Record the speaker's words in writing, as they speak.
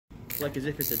like as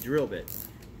if it's a drill bit.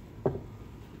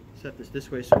 Set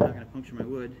this way so I'm not going to puncture my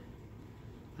wood.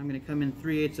 I'm going to come in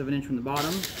 3/8 of an inch from the bottom.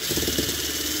 And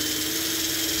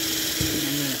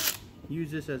I'm going to use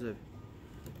this as a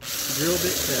drill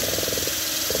bit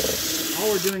to, all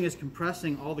we're doing is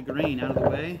compressing all the grain out of the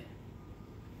way,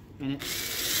 and it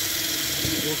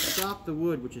will stop the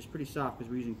wood, which is pretty soft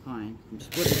because we're using pine, from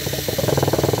splitting.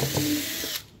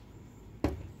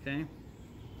 Okay,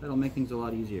 that'll make things a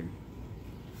lot easier.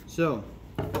 So,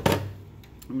 I'm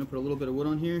going to put a little bit of wood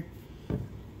on here.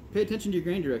 Pay attention to your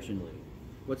grain direction.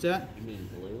 What's that? You mean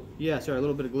glue? Yeah, sorry, a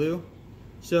little bit of glue.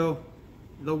 So,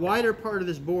 the wider part of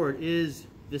this board is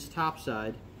this top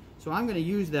side. So I'm going to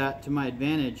use that to my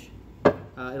advantage.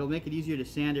 It'll make it easier to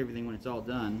sand everything when it's all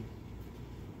done.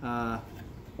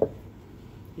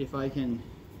 If I can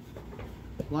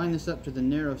line this up to the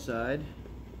narrow side,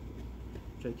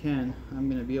 which I can, I'm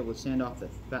going to be able to sand off the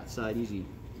fat side easy.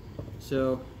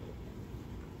 So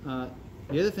the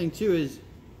other thing too is,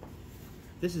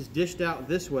 this is dished out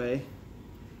this way.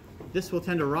 This will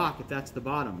tend to rock if that's the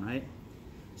bottom, right?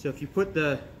 So if you put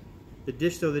the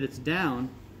dish so that it's down,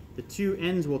 the two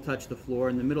ends will touch the floor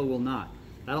and the middle will not.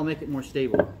 That'll make it more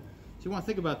stable. So you want to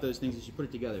think about those things as you put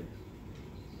it together.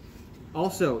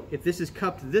 Also, if this is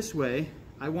cupped this way,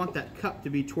 I want that cup to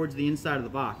be towards the inside of the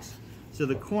box, so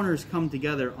the corners come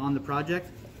together on the project.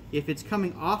 If it's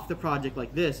coming off the project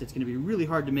like this, it's going to be really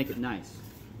hard to make it nice.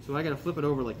 So I got to flip it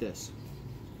over like this.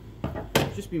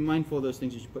 Just be mindful of those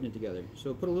things as you're putting it together.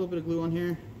 So put a little bit of glue on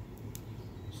here.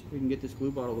 See if we can get this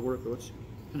glue bottle to work, though it's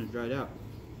kind of dried out.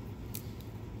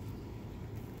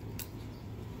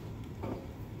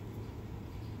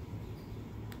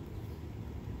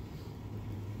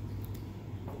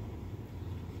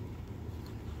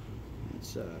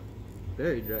 It's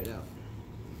very dried out.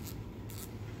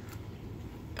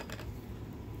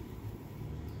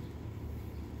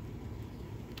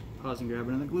 Pause and grab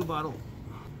another glue bottle.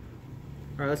 All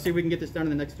right, let's see if we can get this done in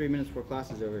the next 3 minutes before class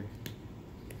is over.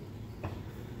 A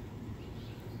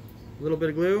little bit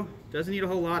of glue. Doesn't need a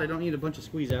whole lot. I don't need a bunch of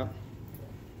squeeze out.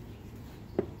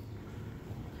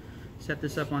 Set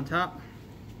this up on top.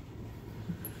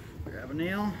 Grab a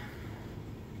nail.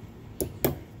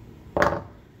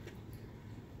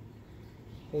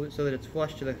 Hold it so that it's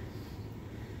flush to the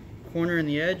corner and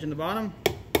the edge and the bottom.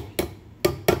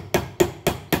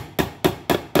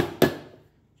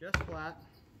 Just flat.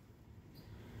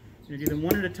 We're going to do them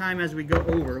one at a time as we go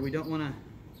over. We don't want to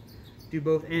do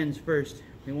both ends first.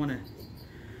 We want to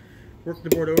work the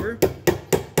board over.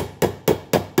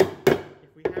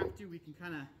 If we have to, we can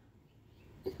kind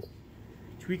of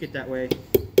tweak it that way.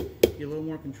 Get a little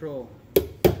more control.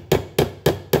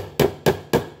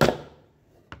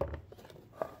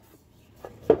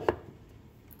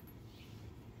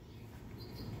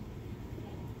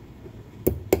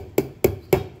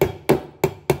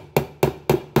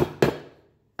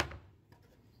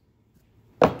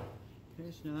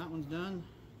 Okay, so now that one's done.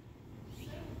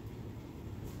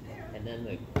 And then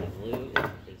the glue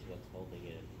is what's holding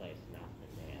it in place, not the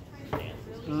nail.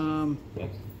 What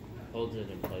holds it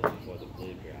in place before the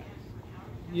glue dries.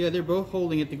 Yeah, they're both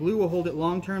holding it. The glue will hold it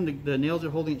long term, the nails are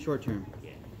holding it short term.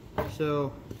 Yeah.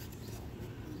 So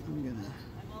I'm gonna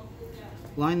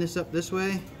line this up this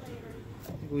way.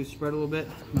 I think we spread a little bit.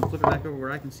 I'm gonna flip it back over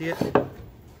where I can see it. So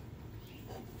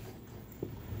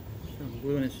I'm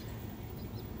gluing this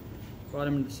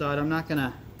bottom to the side. I'm not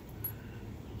gonna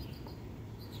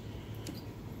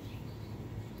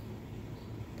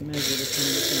measure this one.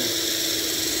 I'm just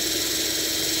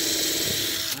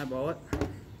gonna eyeball it.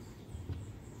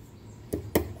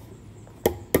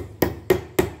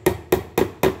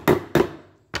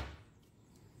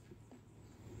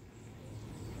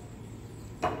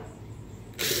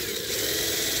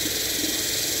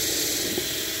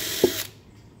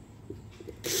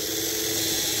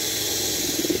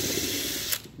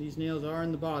 These nails are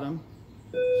in the bottom,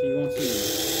 so you won't see them.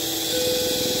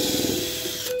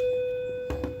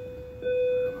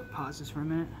 I'll pause this for a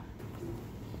minute.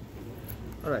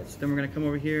 Alright, so then we're going to come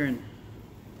over here and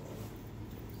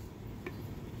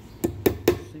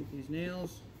sink these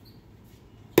nails.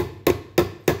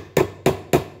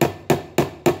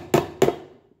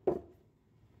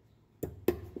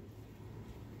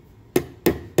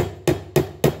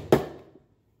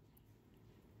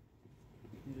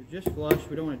 Just flush,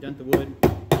 we don't want to dent the wood.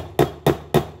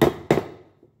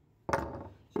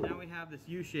 So now we have this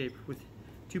U shape with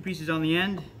two pieces on the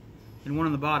end and one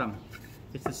on the bottom.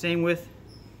 It's the same width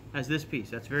as this piece,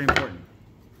 that's very important.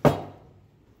 So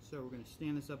we're going to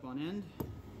stand this up on end.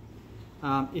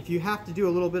 If you have to do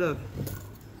a little bit of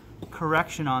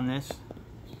correction on this,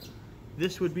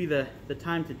 this would be the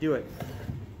time to do it.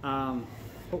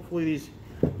 Hopefully these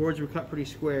boards were cut pretty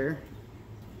square,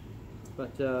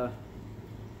 but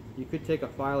you could take a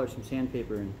file or some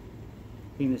sandpaper and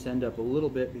clean this end up a little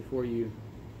bit before you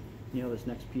nail this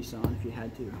next piece on if you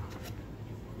had to.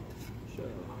 So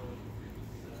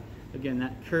again,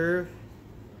 that curve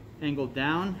angled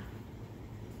down,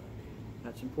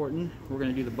 that's important. We're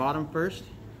going to do the bottom first.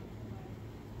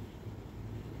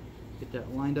 Get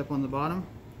that lined up on the bottom.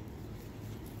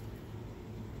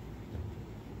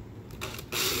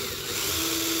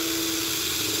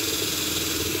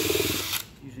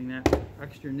 Using that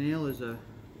extra nail as a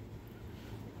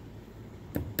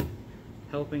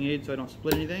helping aid so I don't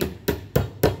split anything.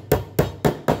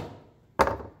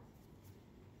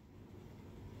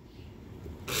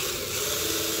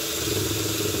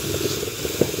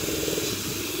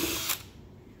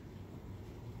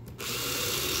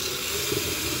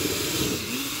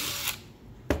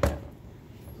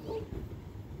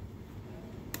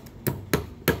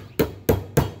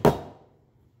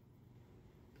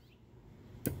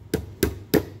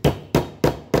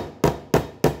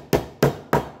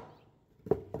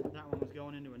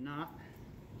 Going into a knot.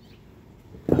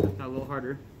 Got a little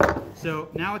harder. So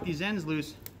now with these ends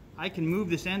loose, I can move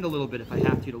this end a little bit if I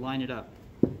have to line it up,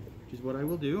 which is what I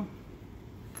will do.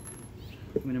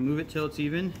 I'm going to move it till it's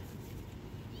even.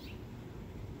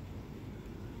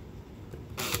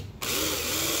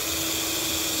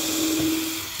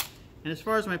 And as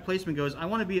far as my placement goes, I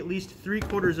want to be at least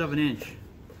 3/4 of an inch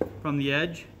from the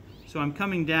edge. So I'm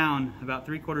coming down about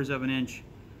 3/4 of an inch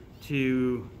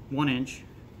to 1 inch.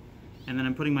 And then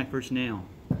I'm putting my first nail.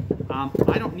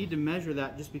 I don't need to measure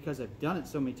that just because I've done it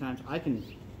so many times. I can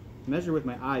measure with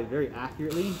my eye very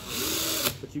accurately,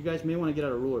 but you guys may want to get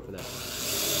out a ruler for that.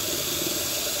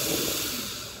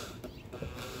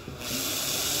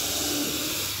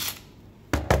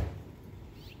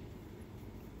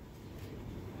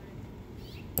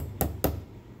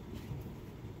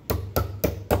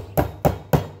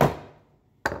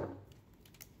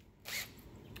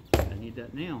 I need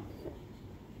that nail.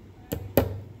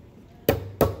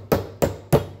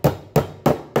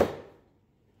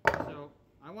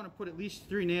 I want to put at least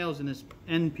 3 nails in this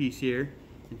end piece here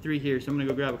and 3 here, so I'm going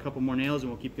to go grab a couple more nails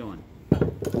and we'll keep going.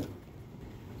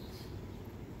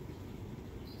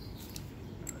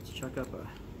 Let's chuck up a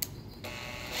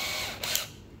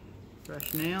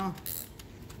fresh nail.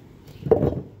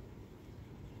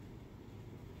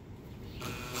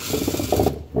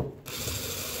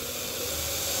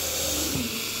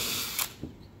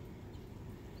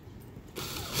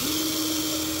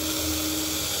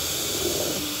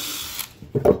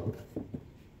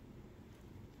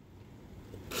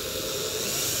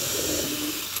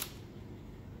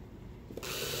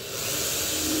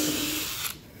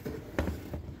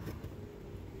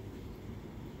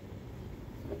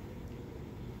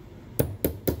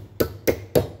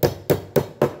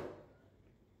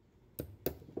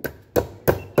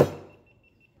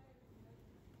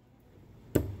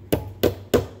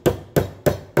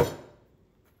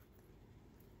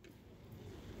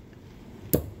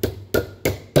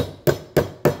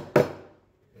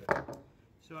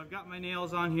 So I've got my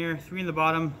nails on here, 3 in the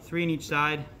bottom, 3 in each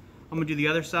side. I'm going to do the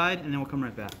other side and then we'll come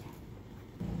right back.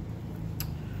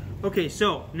 Okay,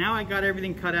 so now I got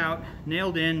everything cut out,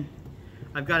 nailed in.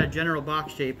 I've got a general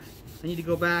box shape. I need to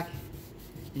go back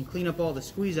and clean up all the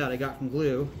squeeze out I got from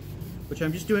glue, which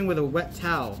I'm just doing with a wet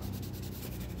towel.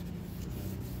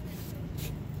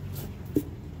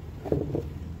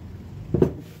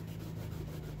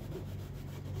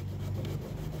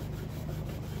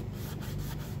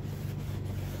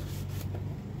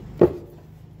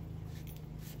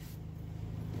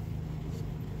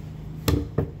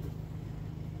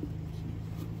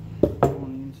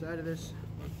 Side of this.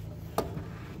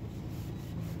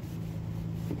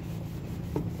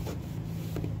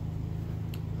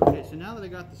 Okay, so now that I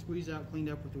got the squeeze out cleaned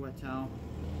up with the wet towel,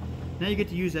 now you get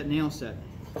to use that nail set.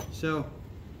 So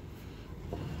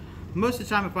most of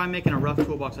the time if I'm making a rough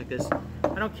toolbox like this,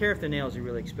 I don't care if the nails are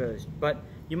really exposed, but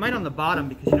you might on the bottom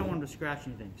because you don't want them to scratch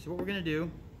anything. So what we're going to do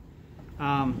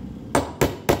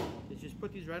is just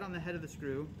put these right on the head of the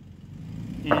screw,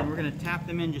 and we're going to tap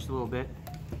them in just a little bit.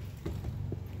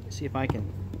 See if I can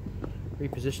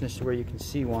reposition this to where you can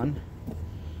see one.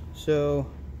 So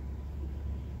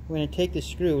we're going to take this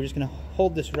screw, we're just going to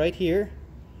hold this right here,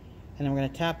 and then we're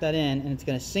going to tap that in, and it's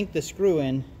going to sink the screw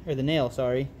in, or the nail,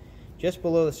 sorry, just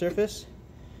below the surface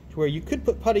to where you could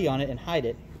put putty on it and hide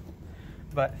it.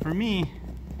 But for me,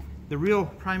 the real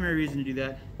primary reason to do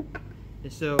that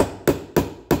is so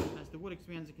as the wood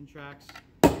expands and contracts,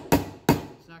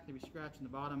 it's not going to be scratching the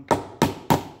bottom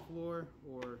floor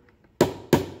or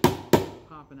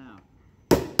popping out.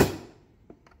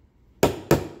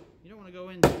 don't want to go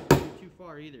in too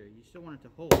far either. You still want it to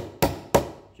hold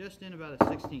just in about a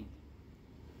 16th.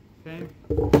 Okay?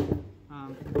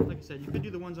 Like I said, you could do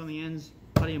the ones on the ends,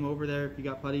 putty them over there if you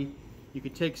got putty. You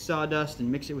could take sawdust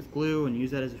and mix it with glue and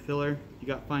use that as a filler if you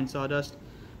got fine sawdust.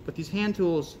 But these hand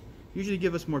tools usually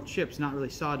give us more chips, not really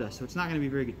sawdust, so it's not going to be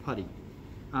very good putty.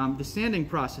 The sanding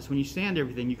process, when you sand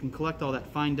everything, you can collect all that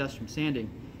fine dust from sanding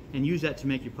and use that to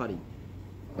make your putty.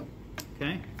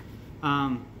 Okay?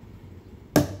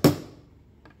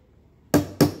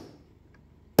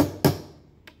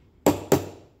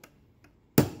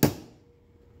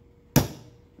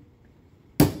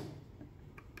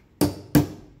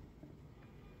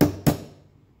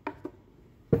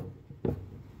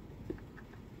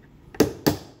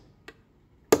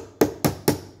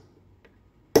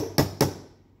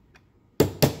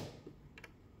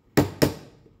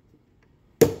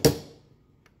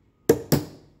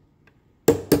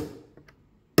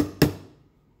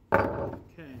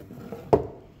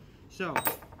 So,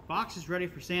 box is ready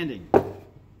for sanding.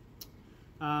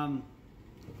 You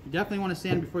definitely want to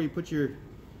sand before you put your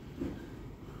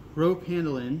rope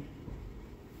handle in.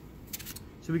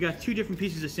 So we got two different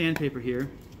pieces of sandpaper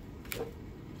here.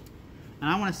 And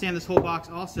I want to sand this whole box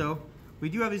also. We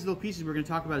do have these little pieces we're going to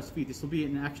talk about as feet. This will be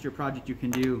an extra project you can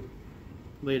do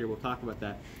later. We'll talk about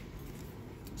that.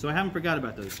 So I haven't forgot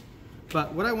about those.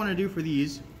 But what I want to do for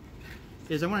these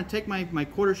is I want to take my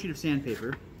quarter sheet of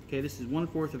sandpaper. Okay, this is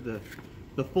 1/4 of the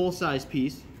full-size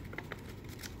piece,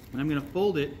 and I'm going to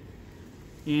fold it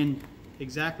in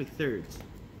exactly thirds.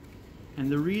 And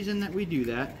the reason that we do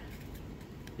that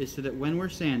is so that when we're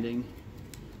sanding,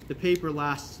 the paper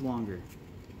lasts longer.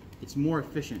 It's more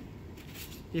efficient.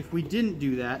 If we didn't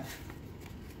do that,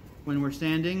 when we're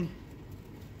sanding,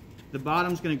 the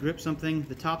bottom's going to grip something,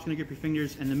 the top's going to grip your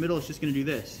fingers, and the middle is just going to do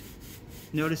this.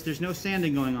 Notice there's no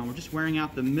sanding going on. We're just wearing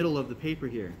out the middle of the paper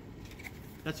here.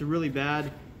 That's a really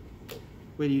bad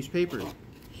way to use paper.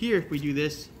 Here, if we do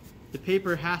this, the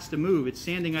paper has to move. It's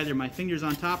sanding either my fingers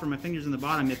on top or my fingers on the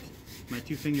bottom if my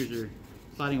two fingers are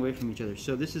sliding away from each other.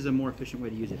 So this is a more efficient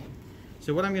way to use it.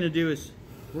 So what I'm going to do is,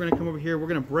 we're going to come over here, we're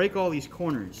going to break all these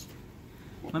corners.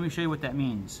 Let me show you what that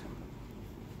means.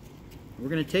 We're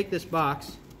going to take this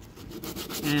box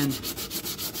and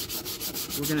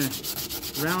we're going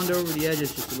to round over the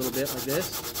edges just a little bit like this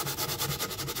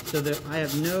so that I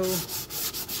have no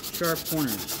sharp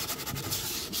corners.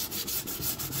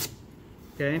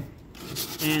 Okay?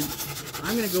 And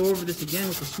I'm going to go over this again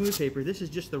with the smooth paper. This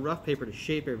is just the rough paper to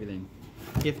shape everything.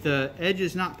 If the edge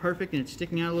is not perfect and it's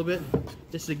sticking out a little bit,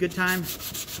 this is a good time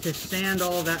to sand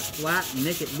all of that flat and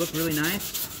make it look really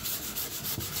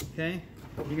nice. Okay?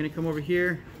 You're going to come over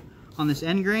here on this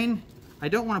end grain. I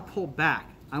don't want to pull back.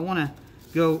 I want to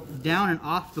go down and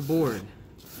off the board.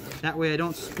 That way I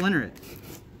don't splinter it.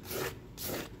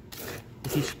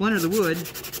 If you splinter the wood,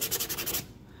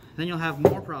 then you'll have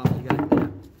more problems you gotta clean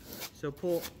up. So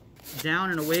pull down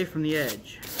and away from the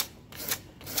edge.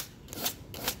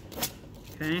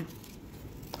 Okay?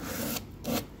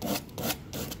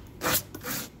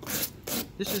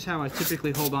 This is how I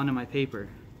typically hold on to my paper.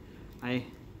 I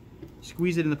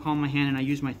squeeze it in the palm of my hand and I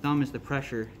use my thumb as the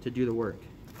pressure to do the work.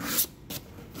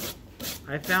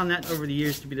 I found that over the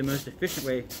years to be the most efficient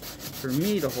way for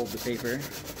me to hold the paper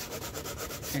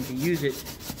and to use it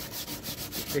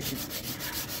efficiently.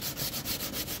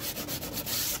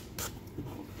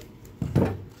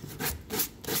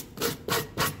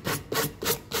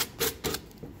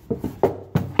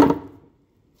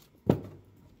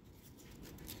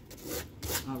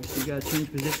 Obviously, you gotta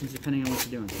change positions depending on what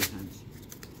you're doing sometimes.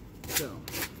 So,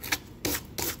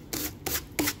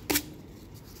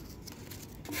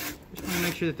 just want to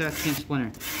make sure that that can't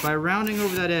splinter. By rounding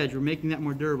over that edge, we're making that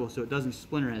more durable so it doesn't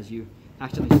splinter as you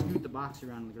accidentally scoot the box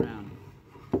around the ground.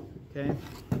 Okay?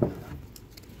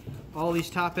 All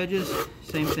these top edges,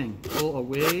 same thing. Pull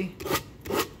away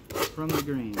from the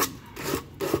grain.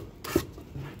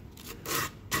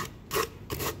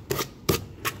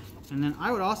 And then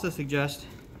I would also suggest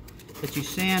that you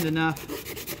sand enough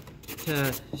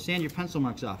to sand your pencil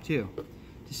marks off too.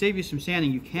 To save you some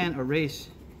sanding, you can erase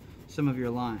some of your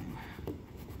line.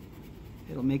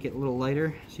 It'll make it a little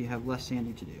lighter so you have less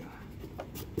sanding to do.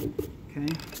 Okay?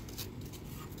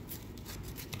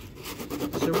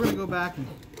 So we're going to go back and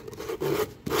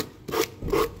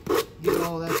get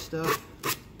all that stuff,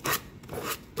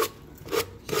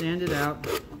 sand it out,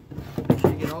 make sure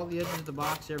you get all the edges of the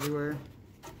box everywhere,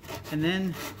 and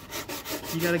then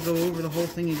you got to go over the whole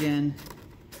thing again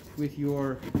with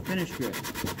your finish grit.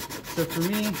 So for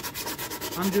me,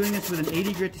 I'm doing this with an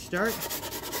 80 grit to start,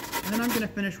 and then I'm going to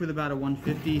finish with about a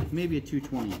 150, maybe a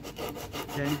 220.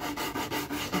 Okay?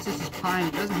 Since this is pine.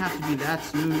 It doesn't have to be that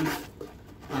smooth.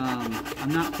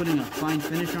 I'm not putting a fine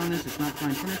finish on this. It's not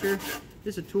fine furniture.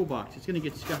 This is a toolbox. It's going to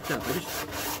get scuffed up. I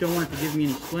just don't want it to give me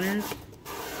any splinters.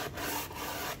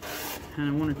 And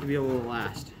I want it to be able to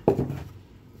last.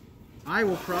 I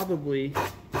will probably,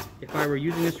 if I were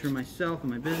using this for myself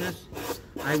and my business,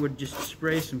 I would just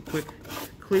spray some quick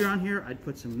clear on here. I'd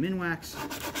put some Minwax,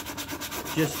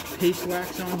 just paste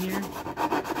wax on here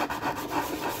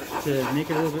to make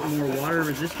it a little bit more water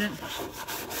resistant.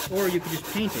 Or you could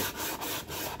just paint it.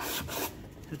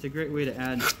 That's a great way to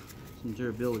add some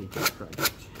durability to the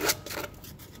project.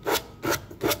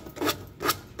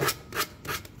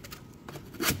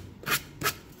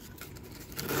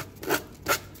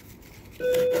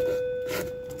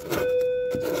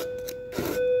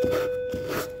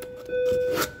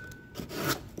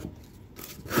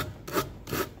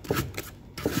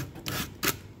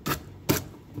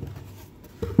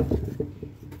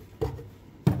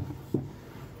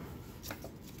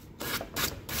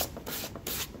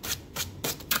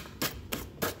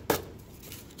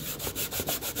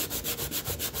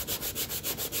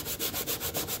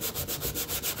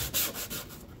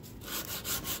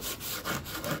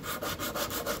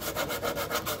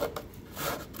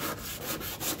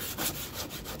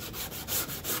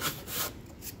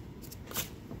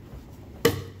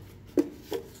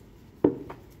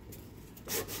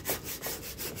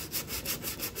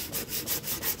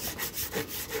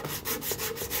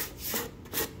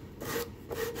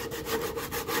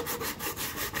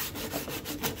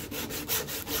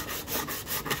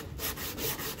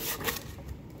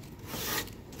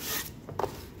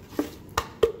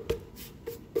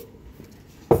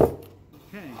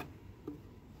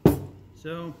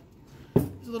 So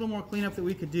there's a little more cleanup that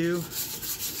we could do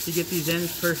to get these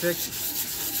ends perfect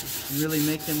and really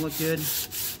make them look good.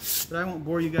 But I won't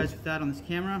bore you guys with that on this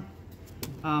camera.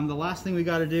 The last thing we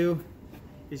got to do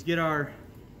is get our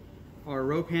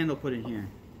rope handle put in here.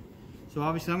 So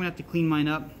obviously I'm going to have to clean mine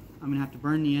up. I'm going to have to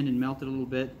burn the end and melt it a little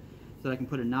bit so that I can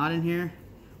put a knot in here.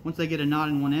 Once I get a knot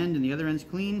in one end and the other end's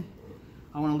clean,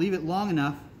 I want to leave it long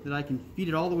enough that I can feed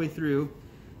it all the way through,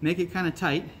 make it kind of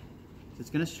tight, so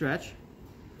it's going to stretch,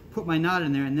 put my knot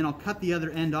in there, and then I'll cut the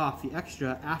other end off, the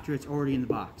extra, after it's already in the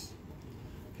box.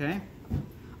 Okay?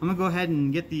 I'm going to go ahead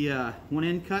and get the one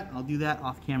end cut. I'll do that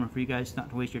off camera for you guys, not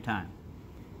to waste your time.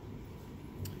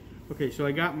 Okay, so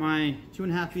I got my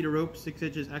 2.5 feet of rope, 6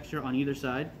 inches extra on either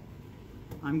side.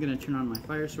 I'm going to turn on my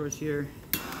fire source here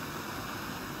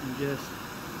and just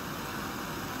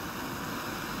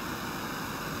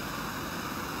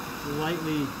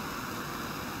lightly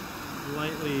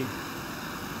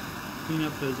clean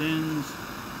up those ends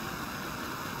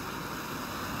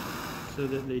so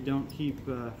that they don't keep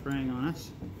fraying on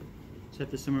us.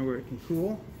 Set this somewhere where it can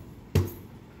cool. And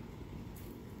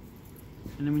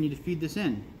then we need to feed this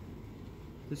in.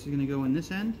 This is going to go in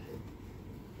this end.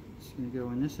 This is going to go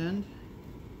in this end.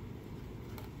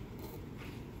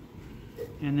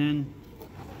 And then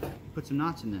put some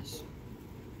knots in this.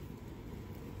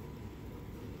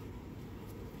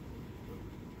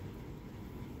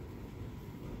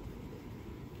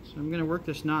 So I'm going to work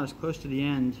this knot as close to the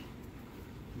end,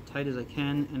 as tight as I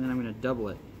can, and then I'm going to double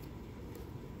it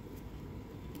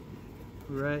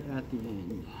right at the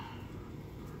end.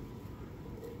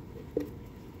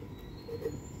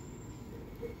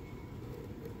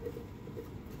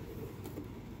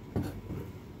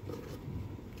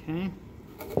 Okay.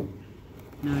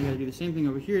 Now I got to do the same thing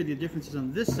over here. The difference is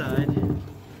on this side,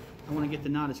 I want to get the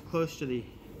knot as close to the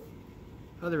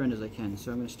other end as I can.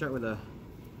 So I'm going to start with a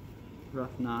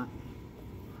rough knot,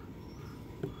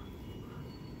 and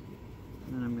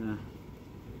then I'm going to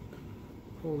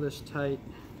pull this tight.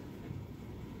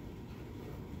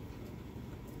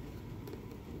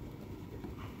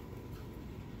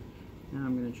 Now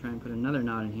I'm going to try and put another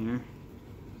knot in here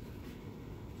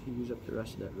to use up the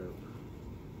rest of that rope.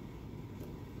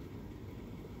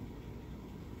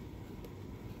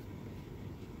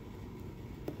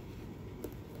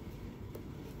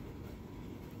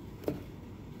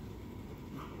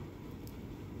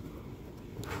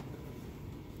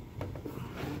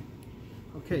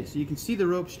 Okay, so you can see the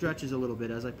rope stretches a little bit.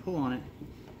 As I pull on it,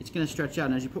 it's going to stretch out,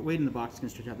 and as you put weight in the box, it's going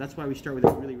to stretch out. That's why we start with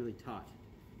it really, really taut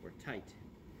or tight.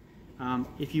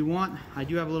 If you want, I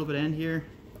do have a little bit of end here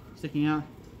sticking out.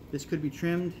 This could be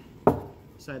trimmed.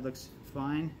 This side looks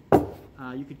fine.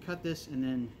 You could cut this and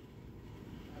then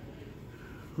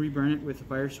reburn it with a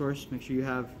fire source. Make sure you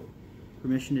have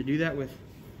permission to do that with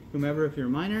whomever if you're a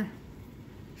miner.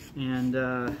 And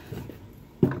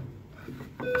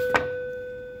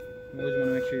you always want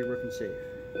to make sure you're working safe.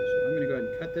 So I'm going to go ahead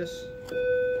and cut this.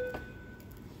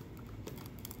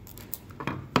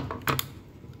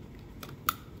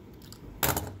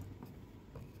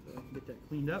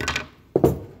 cleaned up.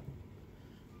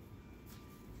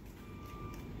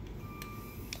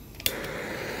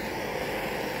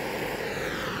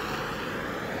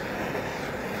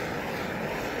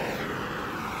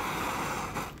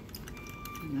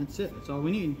 And that's it. That's all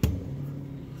we need.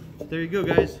 So there you go,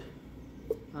 guys.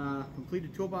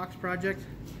 Completed toolbox project.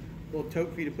 A little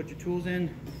tote for you to put your tools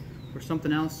in or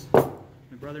something else.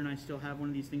 My brother and I still have one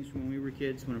of these things from when we were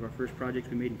kids, one of our first projects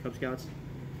we made in Cub Scouts.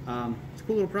 It's a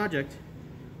cool little project.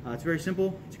 It's very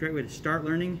simple. It's a great way to start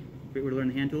learning, great way to learn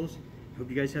the hand tools. I hope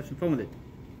you guys have some fun with it.